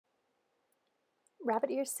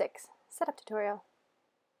Rabbit Ears 6 Setup Tutorial.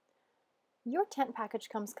 Your tent package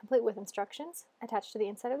comes complete with instructions attached to the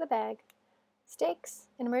inside of the bag, stakes,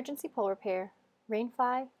 an emergency pole repair,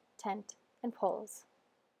 rainfly, tent, and poles.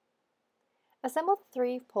 Assemble the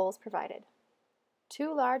 3 poles provided.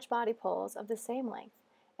 2 large body poles of the same length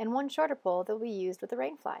and 1 shorter pole that will be used with the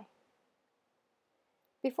rainfly.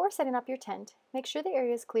 Before setting up your tent, make sure the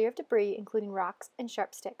area is clear of debris including rocks and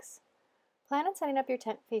sharp sticks. Plan on setting up your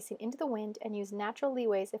tent facing into the wind and use natural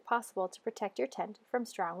leeways if possible to protect your tent from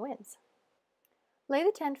strong winds. Lay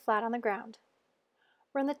the tent flat on the ground.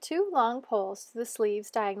 Run the 2 long poles through the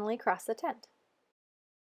sleeves diagonally across the tent.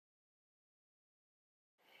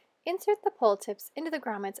 Insert the pole tips into the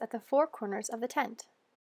grommets at the 4 corners of the tent.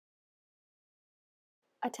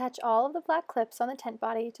 Attach all of the black clips on the tent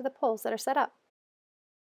body to the poles that are set up.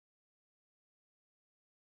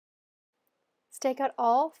 Stake out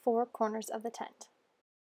all 4 corners of the tent.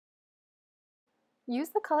 Use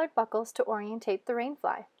the colored buckles to orientate the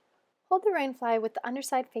rainfly. Hold the rainfly with the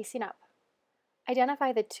underside facing up.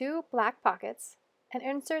 Identify the 2 black pockets and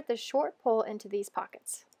insert the short pole into these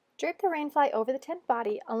pockets. Drape the rainfly over the tent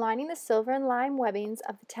body, aligning the silver and lime webbings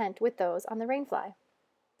of the tent with those on the rainfly.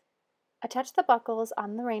 Attach the buckles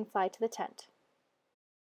on the rainfly to the tent.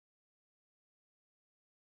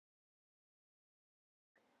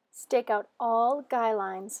 Stake out all guy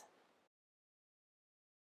lines.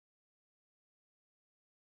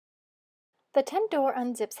 The tent door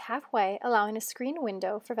unzips halfway, allowing a screen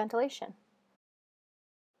window for ventilation.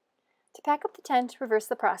 To pack up the tent, reverse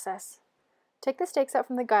the process. Take the stakes out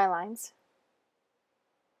from the guy lines.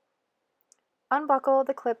 Unbuckle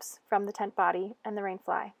the clips from the tent body and the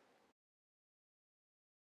rainfly.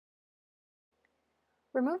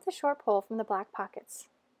 Remove the short pole from the black pockets.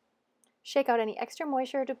 Shake out any extra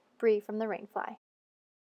moisture or debris from the rainfly.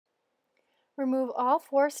 Remove all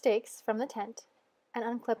 4 stakes from the tent and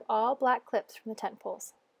unclip all black clips from the tent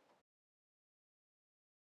poles.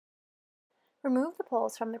 Remove the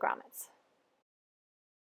poles from the grommets.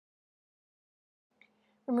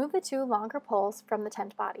 Remove the 2 longer poles from the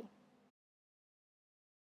tent body.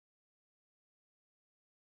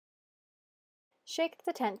 Shake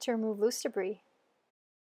the tent to remove loose debris.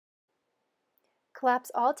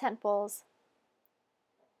 Collapse all tent poles.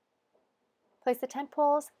 Place the tent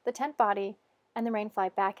poles, the tent body, and the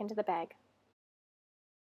rainfly back into the bag.